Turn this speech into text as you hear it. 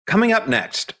Coming up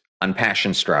next on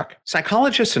Passion Struck,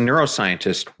 psychologists and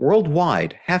neuroscientists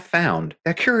worldwide have found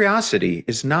that curiosity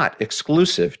is not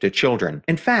exclusive to children.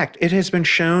 In fact, it has been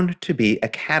shown to be a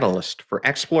catalyst for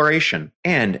exploration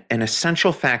and an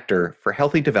essential factor for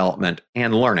healthy development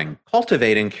and learning.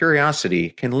 Cultivating curiosity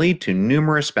can lead to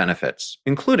numerous benefits,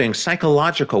 including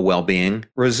psychological well-being,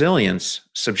 resilience,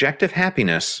 subjective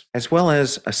happiness, as well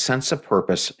as a sense of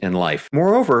purpose in life.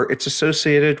 Moreover, it's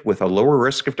associated with a lower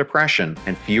risk of depression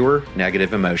and fewer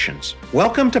negative emotions.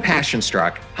 Welcome to Passion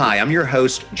Struck. Hi, I'm your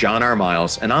host, John R.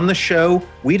 Miles, and on the show,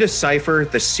 we decipher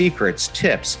the secrets,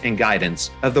 tips, and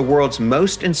guidance of the world's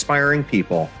most inspiring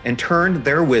people and turn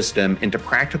their wisdom into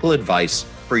practical advice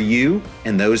for you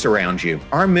and those around you.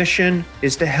 Our mission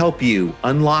is to help you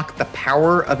unlock the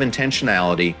power of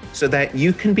intentionality so that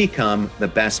you can become the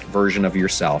best version of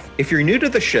yourself. If you're new to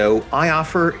the show, I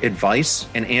offer advice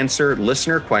and answer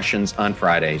listener questions on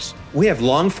Fridays. We have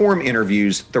long-form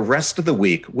interviews the rest of the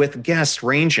week with guests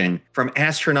ranging from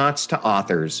astronauts to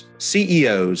authors,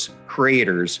 CEOs,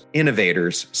 creators,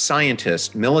 innovators,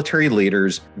 scientists, military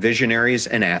leaders, visionaries,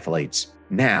 and athletes.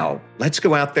 Now, let's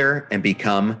go out there and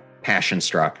become Passion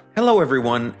Struck. Hello,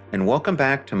 everyone, and welcome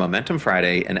back to Momentum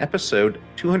Friday and episode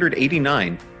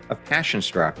 289 of Passion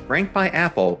Struck, ranked by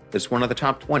Apple as one of the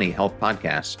top 20 health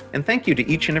podcasts. And thank you to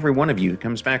each and every one of you who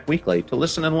comes back weekly to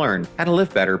listen and learn how to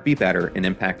live better, be better, and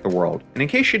impact the world. And in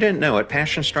case you didn't know it,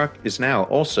 Passion Struck is now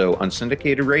also on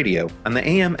syndicated radio on the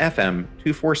AM/FM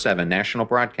 247 national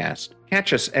broadcast.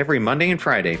 Catch us every Monday and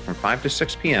Friday from 5 to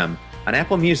 6 p.m. on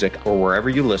Apple Music or wherever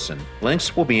you listen.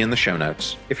 Links will be in the show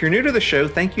notes. If you're new to the show,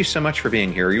 thank you so much for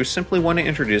being here. You simply want to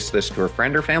introduce this to a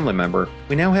friend or family member.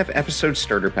 We now have episode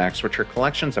starter packs, which are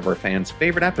collections of our fans'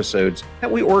 favorite episodes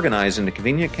that we organize into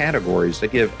convenient categories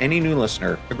that give any new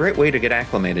listener a great way to get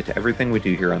acclimated to everything we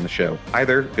do here on the show.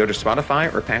 Either go to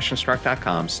Spotify or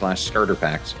passionstruck.com/starter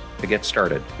packs to get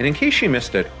started. And in case you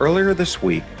missed it, earlier this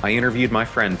week, I interviewed my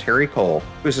friend Terry Cole,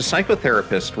 who is a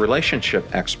psychotherapist, relationship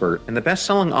expert, and the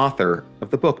best-selling author of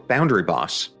the book Boundary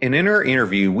Boss. And in our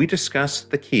interview, we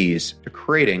discussed the keys to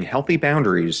creating healthy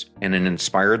boundaries and an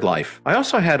inspired life. I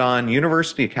also had on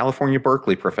University of California,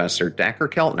 Berkeley professor Dacher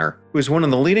Keltner, who is one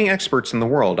of the leading experts in the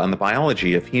world on the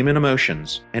biology of human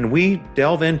emotions. And we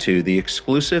delve into the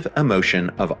exclusive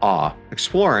emotion of awe,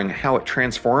 exploring how it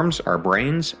transforms our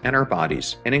brains and our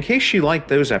bodies. And in case you like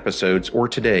those episodes or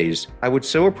today's, I would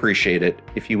so appreciate it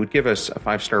if you would give us a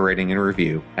 5-star rating and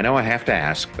review. I know I have to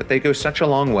ask, but they go such a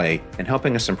long way in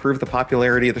helping us improve the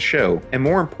popularity of the show, and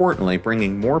more importantly,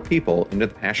 bringing more people into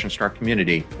the Passion Struck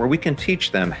community where we can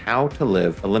teach them how to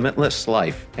live a limitless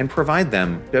life and provide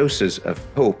them doses of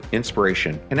hope,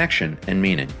 inspiration, connection, and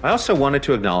meaning. I also wanted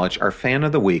to acknowledge our fan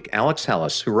of the week, Alex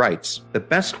Hellis, who writes, "The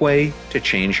best way to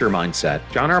change your mindset.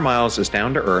 John R. Miles is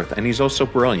down to earth and he's also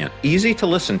brilliant, easy to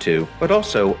listen to, but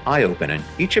also eye-opening.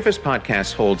 Each of his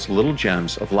podcasts holds little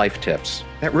gems of life tips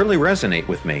that really resonate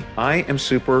with me. I am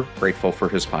super grateful for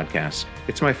his podcast.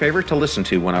 It's my favorite to listen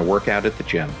to when I work out at the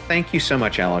gym." Thank you so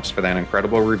much, Alex, for that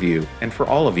incredible review, and for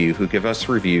all of you who give us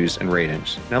reviews and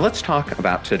ratings. Now let's talk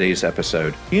about today's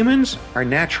episode. Humans are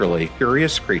naturally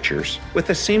curious creatures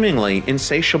with a seemingly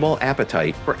insatiable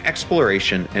appetite for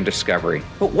exploration and discovery.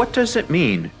 But what does it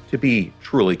mean to be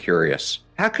truly curious?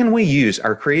 How can we use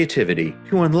our creativity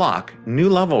to unlock new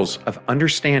levels of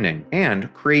understanding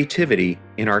and creativity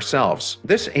in ourselves?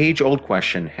 This age-old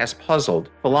question has puzzled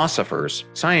philosophers,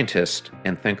 scientists,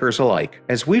 and thinkers alike.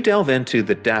 As we delve into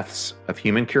the depths of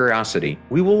human curiosity,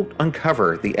 we will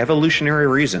uncover the evolutionary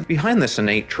reason behind this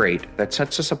innate trait that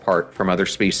sets us apart from other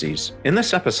species. In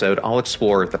this episode, I'll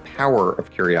explore the power of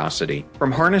curiosity,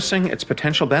 from harnessing its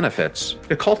potential benefits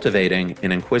to cultivating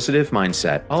an inquisitive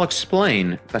mindset. I'll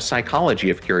explain the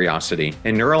psychology of curiosity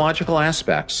and neurological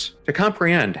aspects to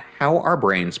comprehend how our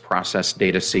brains process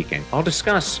data seeking. I'll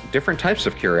discuss different types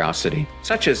of curiosity,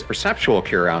 such as perceptual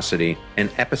curiosity and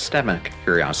epistemic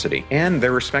curiosity, and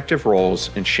their respective roles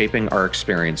in shaping our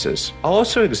experiences. I'll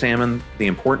also examine the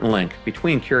important link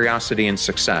between curiosity and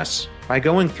success by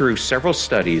going through several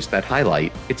studies that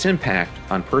highlight its impact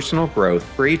on personal growth,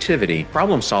 creativity,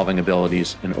 problem-solving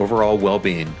abilities, and overall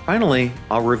well-being. Finally,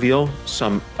 I'll reveal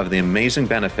some of the amazing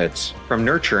benefits from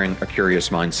nurturing a curious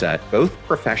mindset, both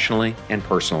professionally and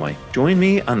personally. Join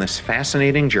me on this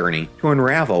fascinating journey to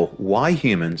unravel why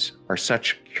humans are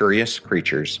such curious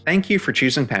creatures. Thank you for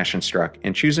choosing Passion Struck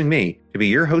and choosing me to be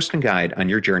your host and guide on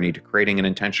your journey to creating an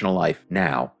intentional life.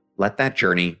 Now, let that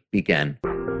journey begin.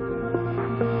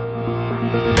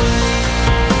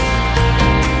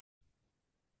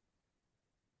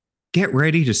 Get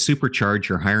ready to supercharge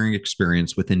your hiring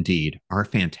experience with Indeed, our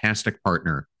fantastic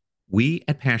partner. We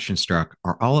at PassionStruck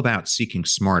are all about seeking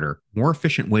smarter, more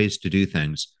efficient ways to do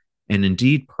things, and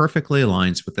Indeed perfectly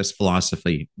aligns with this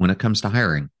philosophy when it comes to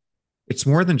hiring. It's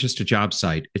more than just a job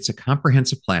site, it's a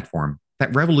comprehensive platform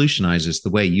that revolutionizes the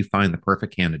way you find the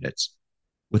perfect candidates.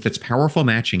 With its powerful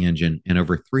matching engine and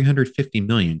over 350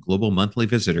 million global monthly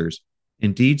visitors,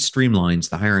 Indeed streamlines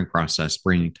the hiring process,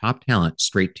 bringing top talent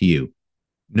straight to you.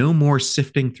 No more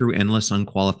sifting through endless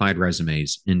unqualified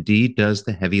resumes. Indeed does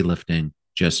the heavy lifting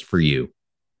just for you.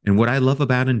 And what I love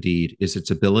about Indeed is its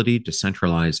ability to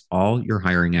centralize all your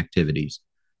hiring activities,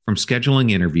 from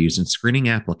scheduling interviews and screening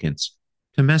applicants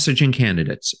to messaging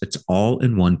candidates. It's all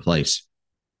in one place.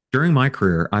 During my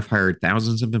career, I've hired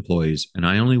thousands of employees, and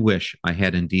I only wish I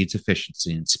had Indeed's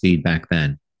efficiency and speed back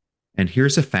then. And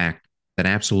here's a fact that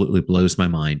absolutely blows my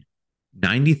mind: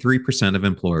 93% of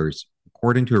employers,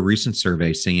 according to a recent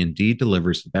survey, say Indeed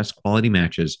delivers the best quality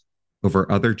matches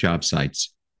over other job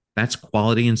sites. That's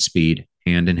quality and speed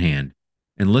hand in hand.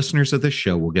 And listeners of this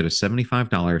show will get a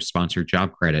 $75 sponsored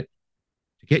job credit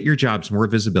to get your jobs more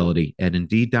visibility at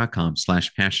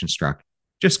Indeed.com/PassionStruck.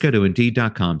 Just go to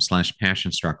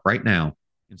Indeed.com/PassionStruck right now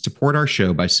and support our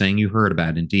show by saying you heard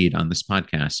about Indeed on this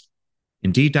podcast.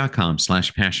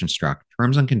 Indeed.com/PassionStruck.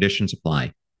 Terms and conditions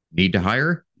apply. Need to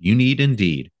hire? You need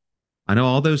Indeed. I know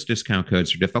all those discount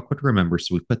codes are difficult to remember,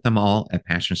 so we put them all at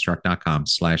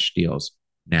PassionStruck.com/deals.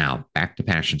 Now, back to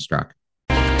PassionStruck.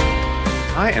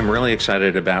 I am really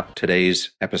excited about today's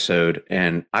episode,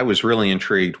 and I was really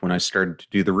intrigued when I started to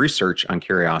do the research on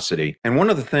curiosity. And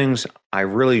one of the things I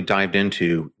really dived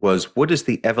into was, what is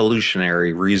the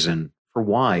evolutionary reason for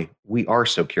why we are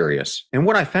so curious? And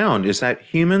what I found is that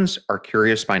humans are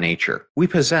curious by nature. We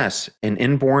possess an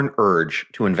inborn urge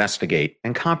to investigate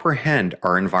and comprehend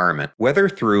our environment, whether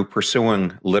through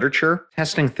pursuing literature,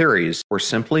 testing theories, or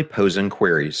simply posing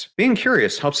queries. Being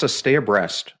curious helps us stay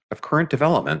abreast of current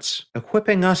developments,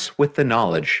 equipping us with the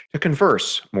knowledge to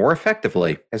converse more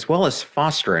effectively, as well as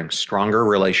fostering stronger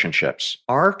relationships.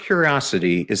 Our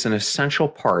curiosity is an essential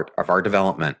part of our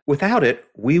development. Without it,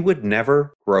 we would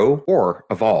never grow or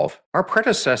evolve. Our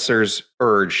predecessors'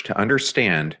 urge to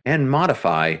understand and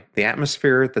modify the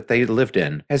atmosphere that they lived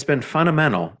in has been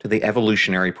fundamental to the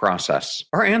evolutionary process.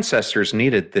 Our ancestors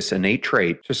needed this innate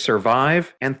trait to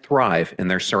survive and thrive in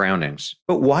their surroundings.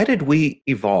 But why did we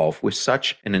evolve with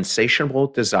such an insatiable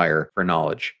desire for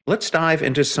knowledge? Let's dive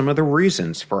into some of the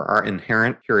reasons for our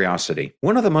inherent curiosity.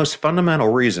 One of the most fundamental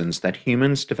reasons that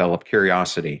humans developed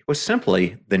curiosity was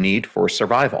simply the need for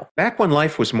survival. Back when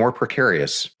life was more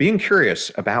precarious, being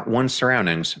curious about one's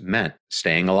surroundings meant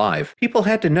staying alive. People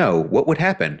had to know what would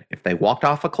happen if they walked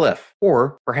off a cliff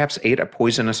or perhaps ate a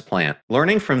poisonous plant.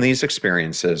 Learning from these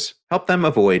experiences helped them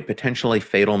avoid potentially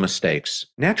fatal mistakes.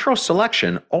 Natural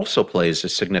selection also plays a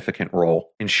significant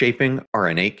role in shaping our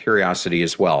innate curiosity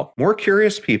as well. More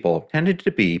curious people tended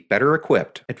to be better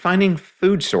equipped at finding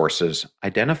food sources,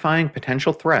 identifying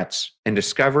potential threats, and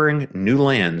discovering new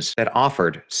lands that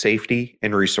offered safety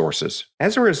and resources.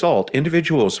 As a result,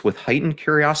 individuals with heightened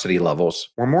curiosity levels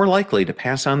were more likely to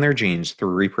pass on their genes through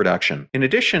reproduction. In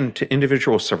addition to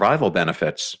individual survival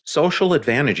benefits, social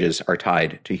advantages are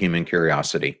tied to human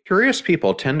curiosity. Curious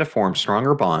people tend to form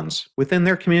stronger bonds within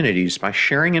their communities by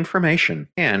sharing information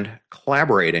and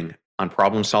collaborating on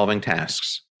problem-solving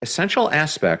tasks, essential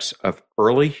aspects of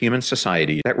early human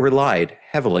society that relied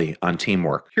heavily on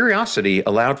teamwork. Curiosity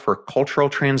allowed for cultural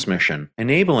transmission,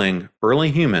 enabling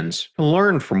early humans to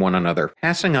learn from one another,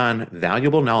 passing on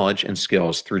valuable knowledge and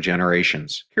skills through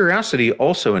generations. Curiosity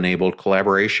also enabled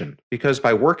collaboration, because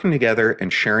by working together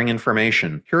and sharing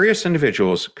information, curious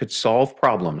individuals could solve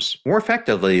problems more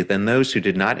effectively than those who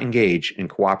did not engage in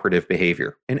cooperative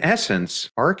behavior. In essence,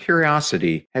 our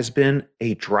curiosity has been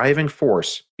a driving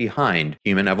force behind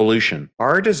human evolution.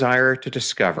 Our desire to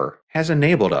discover has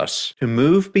enabled us to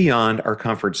move beyond our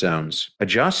comfort zones,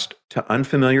 adjust to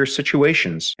unfamiliar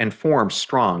situations, and form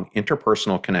strong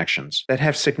interpersonal connections that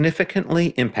have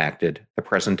significantly impacted the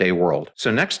present-day world. So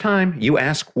next time you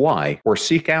ask why or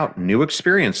seek out new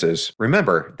experiences,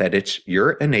 remember that it's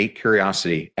your innate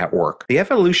curiosity at work. The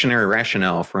evolutionary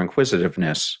rationale for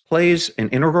inquisitiveness plays an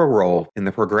integral role in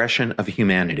the progression of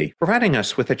humanity, providing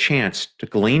us with a chance to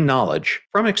glean knowledge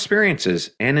from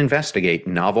experiences and investigate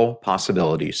novel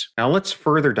possibilities. Now let's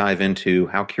further dive into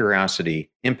how curiosity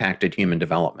impacted human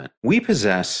development. We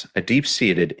possess a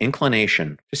deep-seated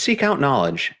inclination to seek out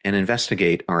knowledge and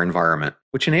investigate our environment,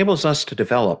 which enables us to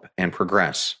develop and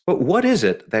progress. But what is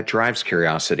it that drives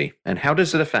curiosity, and how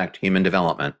does it affect human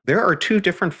development? There are two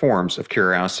different forms of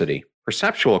curiosity: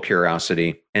 perceptual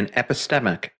curiosity and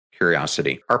epistemic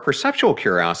curiosity. Our perceptual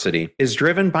curiosity is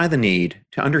driven by the need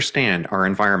to understand our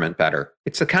environment better.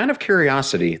 It's the kind of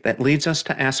curiosity that leads us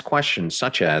to ask questions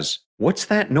such as, "What's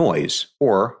that noise?"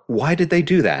 or "Why did they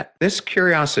do that?" This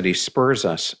curiosity spurs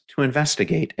us to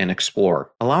investigate and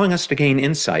explore, allowing us to gain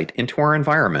insight into our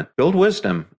environment, build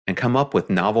wisdom, and come up with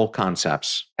novel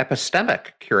concepts.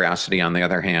 Epistemic curiosity, on the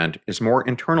other hand, is more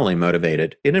internally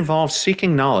motivated. It involves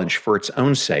seeking knowledge for its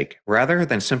own sake, rather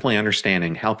than simply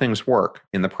understanding how things work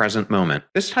in the present moment.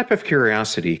 This type of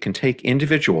curiosity can take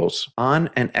individuals on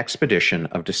an expedition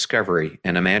of discovery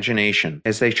and imagination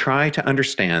as they try to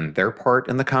understand their part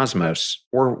in the cosmos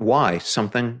or why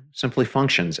something simply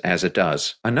functions as it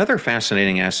does. Another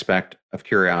fascinating aspect of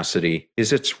curiosity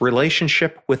is its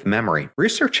relationship with memory.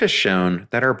 Research has shown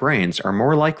that our brains are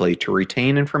more likely to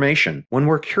retain information when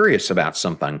we're curious about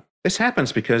something. This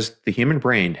happens because the human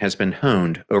brain has been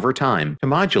honed over time to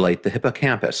modulate the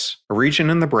hippocampus, a region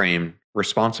in the brain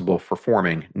responsible for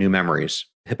forming new memories.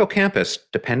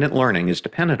 Hippocampus-dependent learning is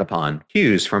dependent upon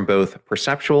cues from both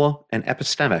perceptual and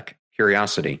epistemic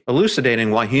curiosity, elucidating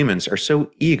why humans are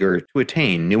so eager to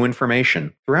attain new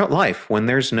information throughout life when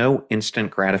there's no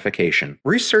instant gratification.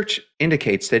 Research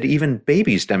indicates that even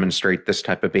babies demonstrate this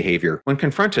type of behavior when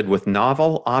confronted with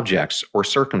novel objects or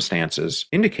circumstances,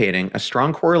 indicating a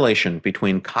strong correlation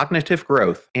between cognitive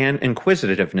growth and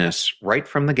inquisitiveness right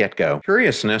from the get-go.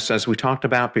 Curiousness, as we talked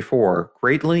about before,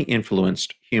 greatly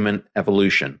influenced human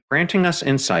evolution, granting us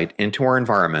insight into our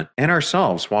environment and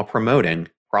ourselves while promoting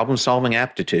problem-solving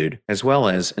aptitude, as well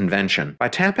as invention. By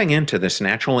tapping into this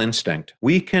natural instinct,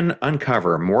 we can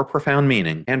uncover more profound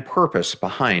meaning and purpose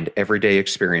behind everyday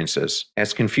experiences.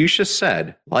 As Confucius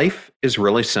said, life is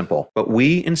really simple, but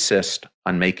we insist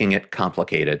on making it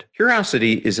complicated.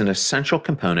 Curiosity is an essential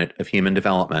component of human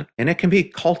development, and it can be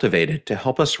cultivated to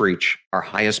help us reach our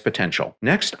highest potential.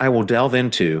 Next, I will delve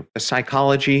into the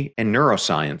psychology and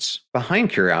neuroscience behind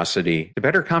curiosity to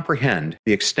better comprehend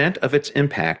the extent of its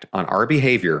impact on our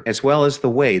behavior, as well as the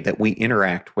way that we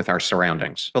interact with our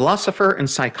surroundings. Philosopher and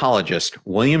psychologist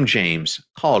William James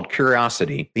called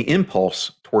curiosity the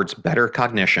impulse towards better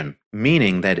cognition,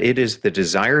 meaning that it is the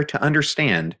desire to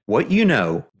understand what you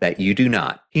know that you do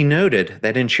not. He noted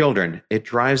that in children, it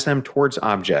drives them towards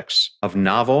objects of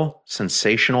novel,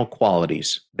 sensational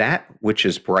qualities, that which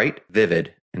is bright,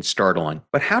 vivid, and startling.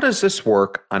 But how does this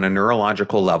work on a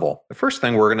neurological level? The first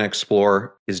thing we're going to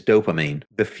explore is dopamine,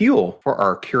 the fuel for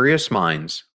our curious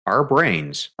minds. Our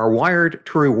brains are wired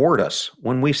to reward us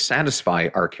when we satisfy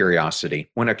our curiosity.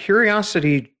 When a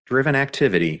curiosity-driven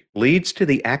activity leads to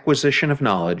the acquisition of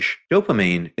knowledge,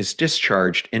 dopamine is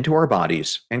discharged into our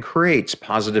bodies and creates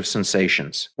positive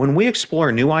sensations. When we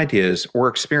explore new ideas or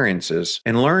experiences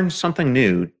and learn something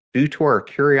new due to our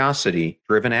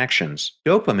curiosity-driven actions,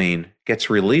 dopamine gets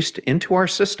released into our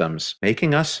systems,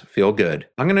 making us feel good.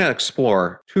 I'm going to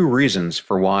explore 2 reasons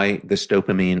for why this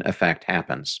dopamine effect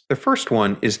happens. The first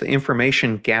one is the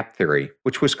information gap theory,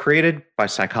 which was created by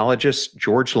psychologist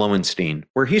George Loewenstein,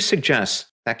 where he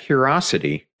suggests that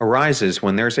curiosity arises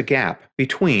when there's a gap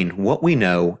between what we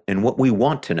know and what we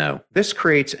want to know. This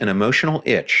creates an emotional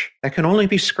itch that can only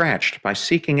be scratched by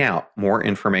seeking out more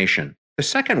information. The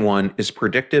second one is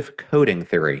predictive coding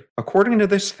theory. According to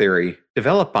this theory,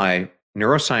 developed by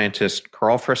neuroscientist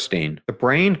Carl Feuerstein, the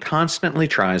brain constantly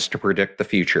tries to predict the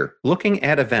future, looking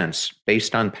at events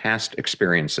based on past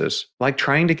experiences, like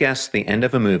trying to guess the end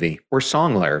of a movie or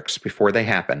song lyrics before they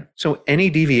happen. So any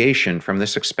deviation from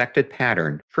this expected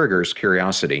pattern triggers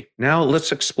curiosity. Now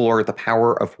let's explore the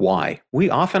power of why. We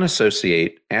often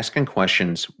associate asking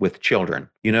questions with children.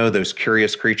 You know, those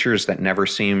curious creatures that never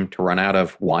seem to run out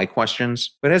of why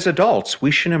questions? But as adults,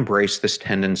 we should embrace this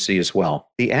tendency as well.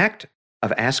 The act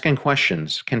of asking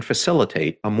questions can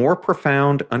facilitate a more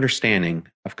profound understanding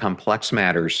of complex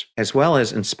matters, as well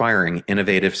as inspiring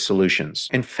innovative solutions.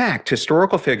 In fact,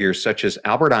 historical figures such as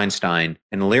Albert Einstein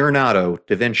and Leonardo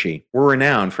da Vinci were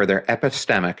renowned for their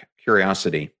epistemic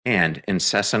curiosity and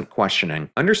incessant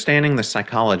questioning. Understanding the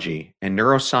psychology and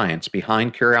neuroscience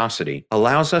behind curiosity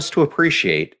allows us to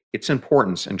appreciate its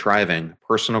importance in driving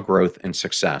personal growth and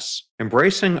success.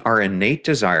 Embracing our innate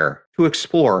desire to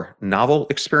explore novel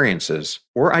experiences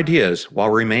or ideas while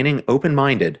remaining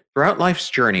open-minded throughout life's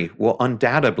journey will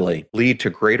undoubtedly lead to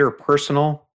greater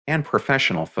personal and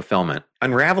professional fulfillment.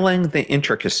 Unraveling the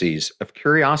intricacies of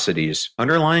curiosity's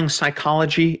underlying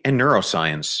psychology and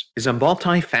neuroscience is a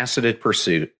multifaceted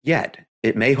pursuit, yet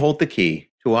it may hold the key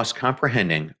to us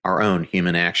comprehending our own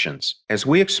human actions. As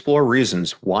we explore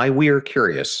reasons why we are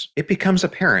curious, it becomes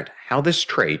apparent how this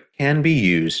trait can be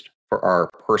used for our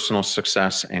personal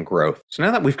success and growth. So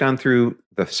now that we've gone through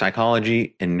the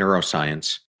psychology and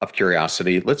neuroscience, of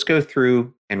curiosity, let's go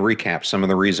through and recap some of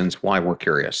the reasons why we're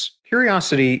curious.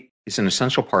 Curiosity is an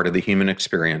essential part of the human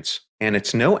experience, and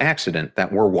it's no accident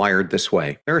that we're wired this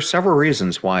way. There are several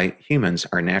reasons why humans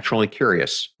are naturally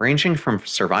curious, ranging from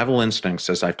survival instincts,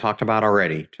 as I've talked about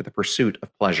already, to the pursuit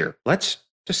of pleasure. Let's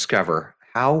discover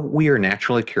how we are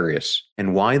naturally curious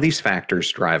and why these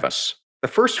factors drive us. The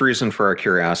first reason for our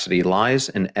curiosity lies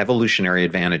in evolutionary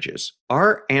advantages.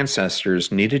 Our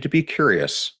ancestors needed to be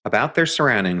curious about their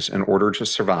surroundings in order to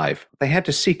survive. They had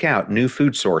to seek out new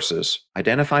food sources,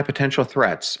 identify potential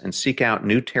threats, and seek out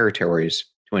new territories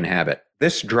to inhabit.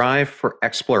 This drive for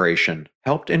exploration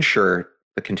helped ensure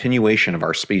the continuation of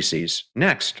our species.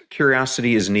 Next,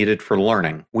 curiosity is needed for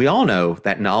learning. We all know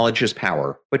that knowledge is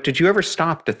power, but did you ever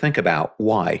stop to think about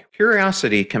why?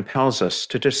 Curiosity compels us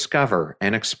to discover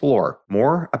and explore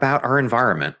more about our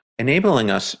environment,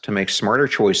 enabling us to make smarter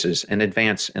choices and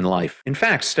advance in life. In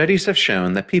fact, studies have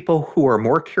shown that people who are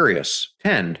more curious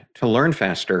tend to learn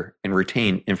faster and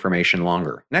retain information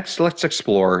longer. Next, let's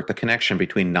explore the connection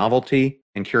between novelty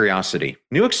and curiosity.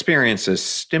 New experiences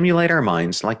stimulate our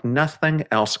minds like nothing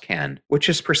else can, which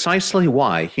is precisely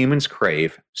why humans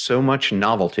crave so much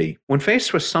novelty. When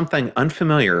faced with something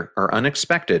unfamiliar or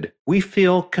unexpected, we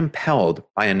feel compelled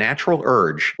by a natural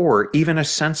urge or even a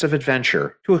sense of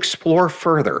adventure to explore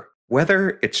further.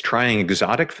 Whether it's trying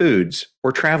exotic foods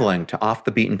or traveling to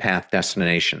off-the-beaten-path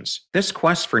destinations, this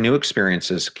quest for new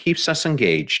experiences keeps us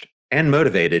engaged and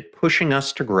motivated, pushing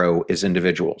us to grow as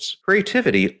individuals.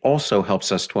 Creativity also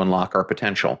helps us to unlock our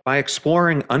potential. By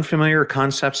exploring unfamiliar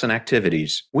concepts and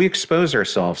activities, we expose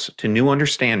ourselves to new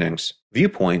understandings,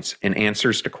 viewpoints, and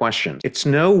answers to questions. It's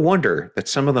no wonder that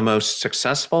some of the most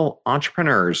successful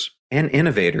entrepreneurs and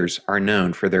innovators are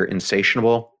known for their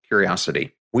insatiable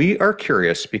curiosity. We are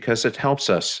curious because it helps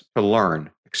us to learn,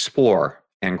 explore,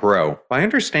 and grow. By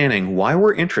understanding why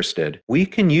we're interested, we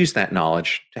can use that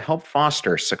knowledge to help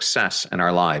foster success in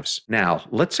our lives. Now,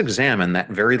 let's examine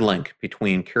that very link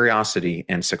between curiosity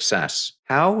and success.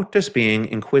 How does being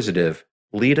inquisitive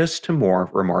lead us to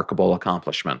more remarkable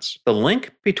accomplishments? The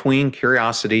link between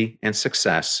curiosity and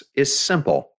success is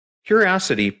simple.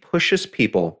 Curiosity pushes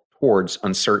people towards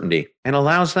uncertainty and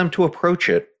allows them to approach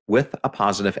it with a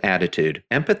positive attitude.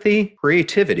 Empathy,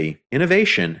 creativity,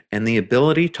 innovation, and the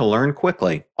ability to learn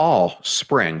quickly all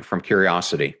spring from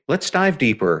curiosity. Let's dive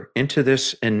deeper into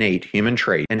this innate human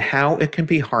trait and how it can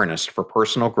be harnessed for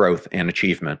personal growth and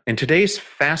achievement. In today's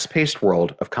fast-paced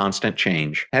world of constant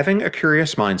change, having a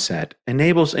curious mindset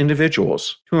enables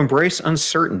individuals to embrace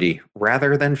uncertainty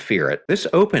rather than fear it. This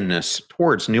openness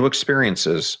towards new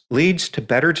experiences leads to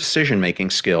better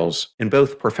decision-making skills in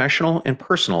both professional and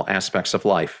personal aspects of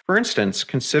life. For instance,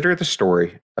 consider the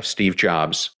story of Steve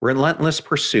Jobs' relentless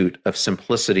pursuit of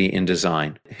simplicity in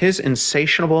design. His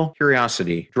insatiable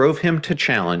curiosity drove him to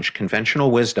challenge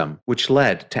conventional wisdom, which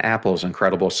led to Apple's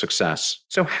incredible success.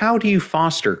 So how do you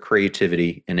foster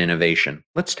creativity and innovation?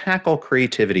 Let's tackle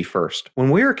creativity first. When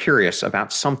we are curious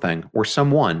about something or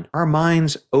someone, our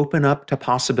minds open up to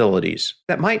possibilities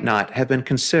that might not have been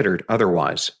considered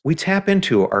otherwise. We tap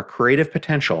into our creative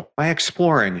potential by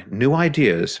exploring new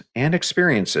ideas and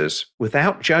experiences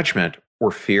without judgment or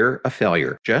fear of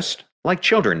failure, just like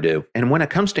children do. And when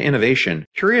it comes to innovation,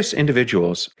 curious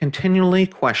individuals continually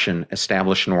question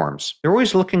established norms. They're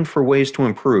always looking for ways to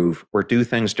improve or do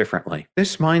things differently.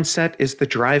 This mindset is the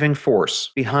driving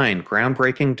force behind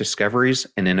groundbreaking discoveries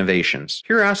and innovations.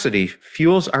 Curiosity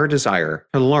fuels our desire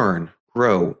to learn,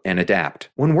 grow, and adapt.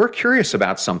 When we're curious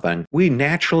about something, we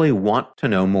naturally want to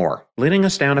know more, leading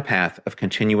us down a path of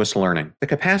continuous learning. The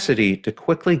capacity to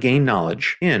quickly gain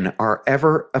knowledge in our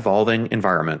ever-evolving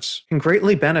environments can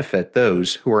greatly benefit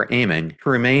those who are aiming to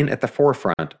remain at the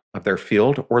forefront of their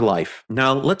field or life.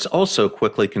 Now, let's also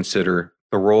quickly consider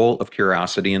the role of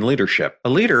curiosity in leadership. A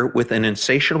leader with an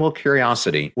insatiable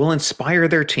curiosity will inspire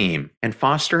their team and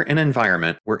foster an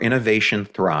environment where innovation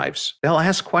thrives. They'll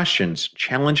ask questions,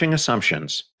 challenging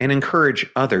assumptions, and encourage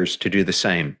others to do the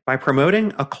same. By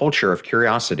promoting a culture of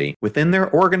curiosity within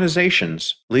their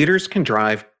organizations, leaders can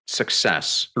drive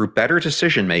success through better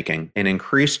decision-making and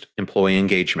increased employee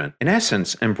engagement. In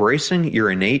essence, embracing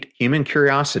your innate human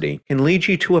curiosity can lead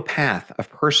you to a path of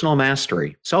personal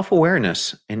mastery,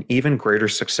 self-awareness, and even greater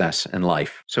success in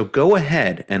life. So go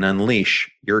ahead and unleash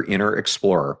your inner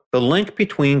explorer. The link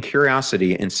between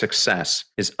curiosity and success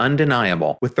is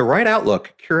undeniable. With the right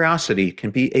outlook, curiosity can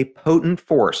be a potent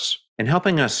force in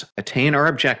helping us attain our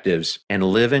objectives and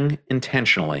living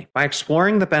intentionally. By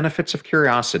exploring the benefits of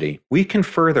curiosity, we can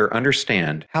further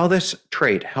understand how this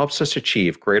trait helps us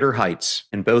achieve greater heights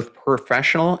in both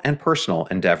professional and personal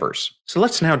endeavors. So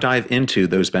let's now dive into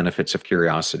those benefits of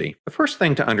curiosity. The first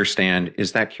thing to understand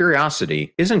is that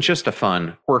curiosity isn't just a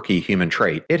fun, quirky human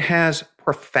trait. It has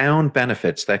profound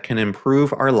benefits that can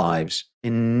improve our lives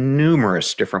in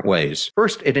numerous different ways.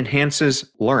 First, it enhances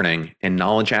learning and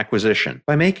knowledge acquisition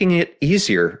by making it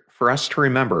easier for us to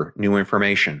remember new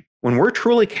information. When we're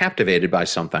truly captivated by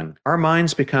something, our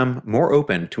minds become more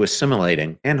open to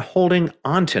assimilating and holding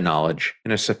on to knowledge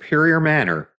in a superior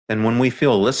manner than when we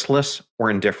feel listless or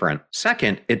indifferent.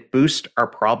 Second, it boosts our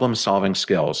problem-solving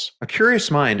skills. A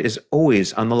curious mind is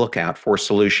always on the lookout for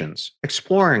solutions,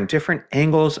 exploring different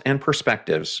angles and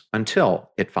perspectives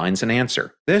until it finds an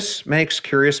answer. This makes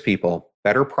curious people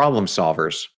better problem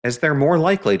solvers, as they're more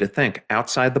likely to think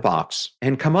outside the box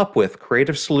and come up with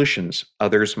creative solutions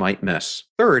others might miss.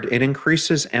 Third, it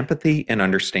increases empathy and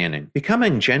understanding.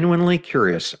 Becoming genuinely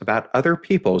curious about other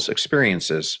people's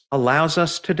experiences allows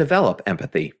us to develop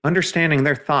empathy, understanding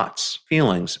their thoughts,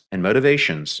 feelings, and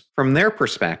motivations from their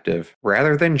perspective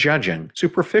rather than judging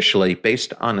superficially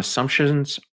based on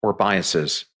assumptions or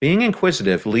biases. Being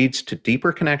inquisitive leads to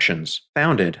deeper connections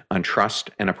founded on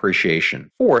trust and appreciation.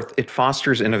 Fourth, it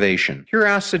fosters innovation.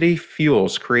 Curiosity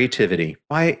fuels creativity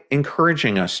by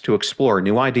encouraging us to explore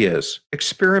new ideas,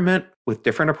 experiment with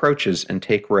different approaches, and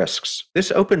take risks.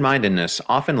 This open-mindedness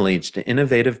often leads to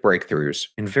innovative breakthroughs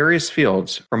in various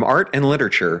fields, from art and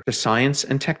literature to science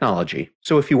and technology.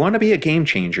 So if you want to be a game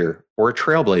changer or a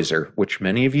trailblazer, which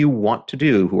many of you want to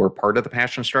do who are part of the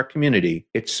Passion Struck community,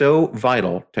 it's so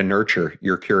vital to nurture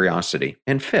your curiosity.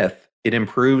 And fifth, it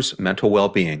improves mental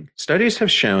well-being. Studies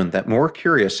have shown that more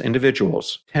curious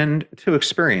individuals tend to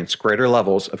experience greater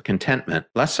levels of contentment,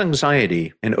 less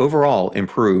anxiety, and overall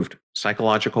improved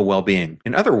psychological well-being.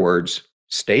 In other words,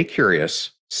 stay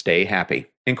curious, stay happy.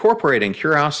 Incorporating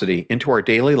curiosity into our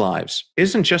daily lives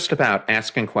isn't just about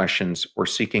asking questions or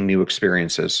seeking new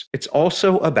experiences. It's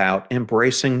also about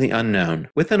embracing the unknown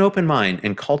with an open mind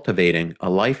and cultivating a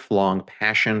lifelong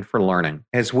passion for learning.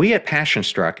 As we at Passion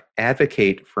Struck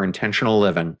advocate for intentional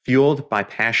living, fueled by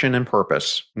passion and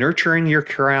purpose, nurturing your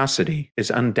curiosity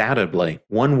is undoubtedly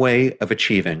one way of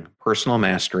achieving personal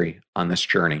mastery on this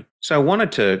journey. So I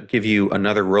wanted to give you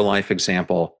another real-life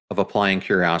example of applying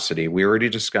curiosity. We already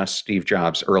discussed Steve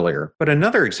Jobs earlier, but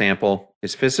another example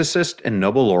is physicist and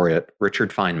Nobel laureate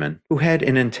Richard Feynman, who had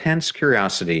an intense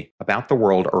curiosity about the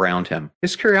world around him.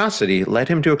 His curiosity led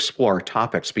him to explore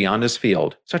topics beyond his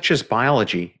field, such as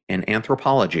biology and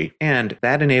anthropology, and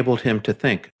that enabled him to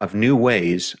think of new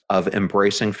ways of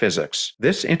embracing physics.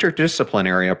 This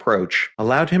interdisciplinary approach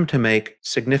allowed him to make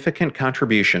significant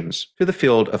contributions to the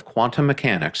field of quantum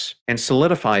mechanics and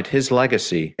solidified his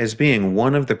legacy as being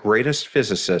one of the greatest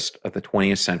physicists of the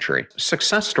 20th century.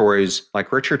 Success stories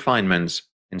like Richard Feynman's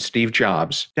and Steve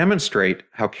Jobs demonstrate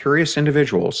how curious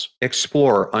individuals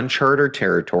explore uncharted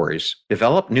territories,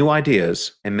 develop new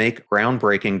ideas, and make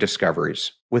groundbreaking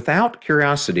discoveries. Without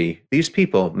curiosity, these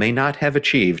people may not have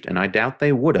achieved, and I doubt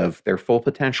they would have, their full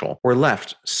potential, or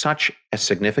left such a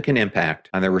significant impact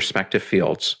on their respective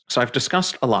fields. So I've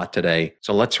discussed a lot today,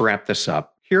 so let's wrap this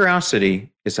up.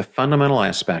 Curiosity is a fundamental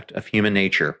aspect of human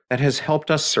nature that has helped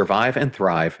us survive and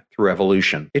thrive through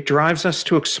evolution. It drives us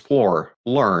to explore,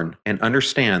 learn, and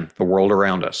understand the world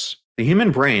around us. The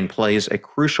human brain plays a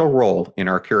crucial role in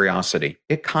our curiosity.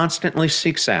 It constantly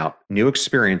seeks out new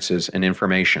experiences and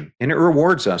information, and it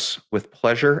rewards us with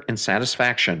pleasure and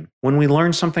satisfaction when we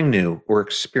learn something new or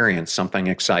experience something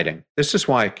exciting. This is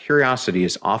why curiosity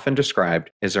is often described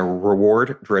as a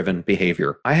reward-driven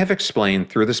behavior. I have explained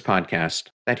through this podcast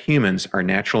that humans are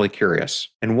naturally curious,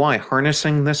 and why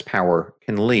harnessing this power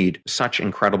can lead to such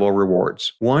incredible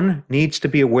rewards. One needs to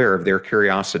be aware of their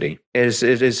curiosity, as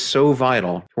it is so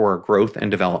vital to our growth and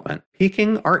development.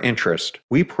 Piquing our interest,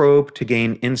 we probe to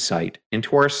gain insight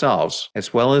into ourselves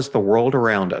as well as the world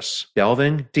around us,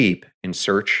 delving deep in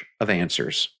search of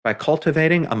answers. By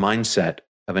cultivating a mindset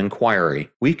of inquiry,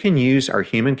 we can use our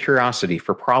human curiosity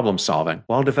for problem solving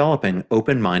while developing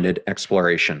open-minded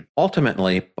exploration.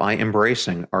 Ultimately, by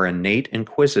embracing our innate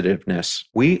inquisitiveness,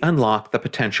 we unlock the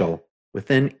potential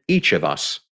within each of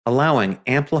us, allowing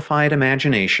amplified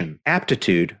imagination,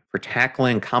 aptitude for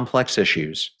tackling complex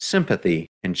issues, sympathy,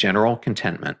 and general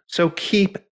contentment. So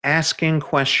keep asking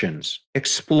questions,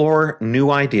 explore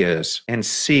new ideas, and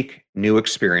seek new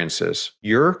experiences.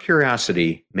 Your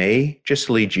curiosity may just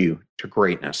lead you to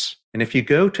greatness. And if you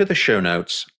go to the show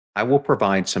notes, I will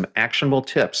provide some actionable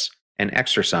tips and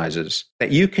exercises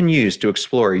that you can use to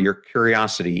explore your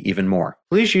curiosity even more.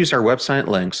 Please use our website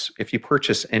links if you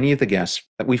purchase any of the guests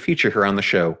that we feature here on the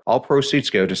show. All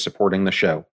proceeds go to supporting the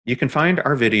show. You can find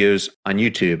our videos on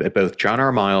YouTube at both John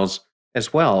R. Miles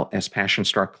as well as Passion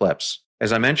Struck Clips.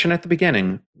 As I mentioned at the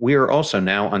beginning, we are also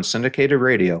now on syndicated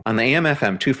radio on the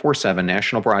AM/FM 247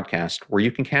 national broadcast, where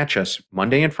you can catch us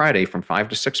Monday and Friday from 5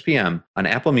 to 6 p.m. on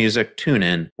Apple Music,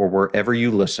 TuneIn, or wherever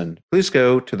you listen. Please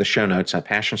go to the show notes at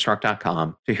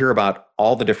passionstruck.com to hear about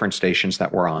all the different stations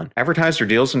that we're on. Advertiser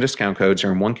deals and discount codes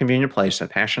are in one convenient place at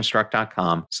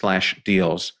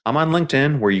passionstruck.com/deals. I'm on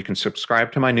LinkedIn, where you can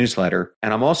subscribe to my newsletter,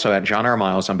 and I'm also at John R.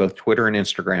 Miles on both Twitter and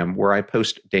Instagram, where I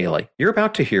post daily. You're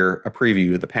about to hear a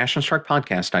preview of the Passion Struck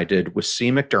podcast I did with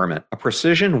C. McDermott, a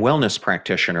precision wellness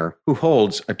practitioner who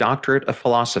holds a doctorate of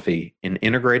philosophy in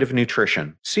integrative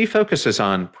nutrition. C focuses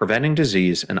on preventing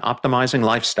disease and optimizing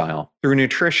lifestyle through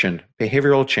nutrition,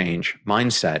 behavioral change,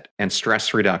 mindset, and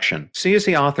stress reduction. C is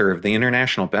the author of the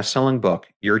international best-selling book,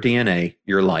 Your DNA,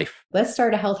 Your Life. Let's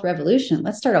start a health revolution.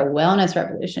 Let's start a wellness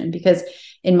revolution, because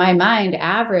in my mind,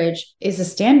 average is a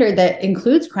standard that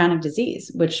includes chronic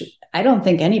disease, which I don't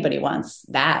think anybody wants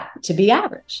that to be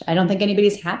average. I don't think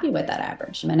anybody's happy with that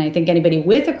average. And I think anybody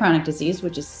with a chronic disease,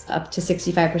 which is up to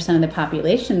 65% of the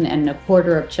population and a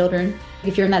quarter of children,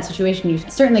 if you're in that situation, you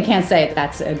certainly can't say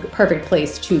that's a perfect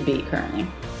place to be currently.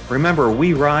 Remember,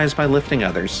 we rise by lifting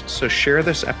others, so share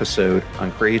this episode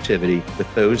on creativity with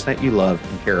those that you love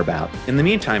and care about. In the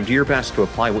meantime, do your best to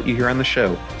apply what you hear on the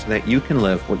show so that you can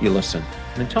live what you listen.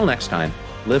 And until next time,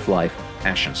 live life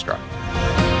passion struck.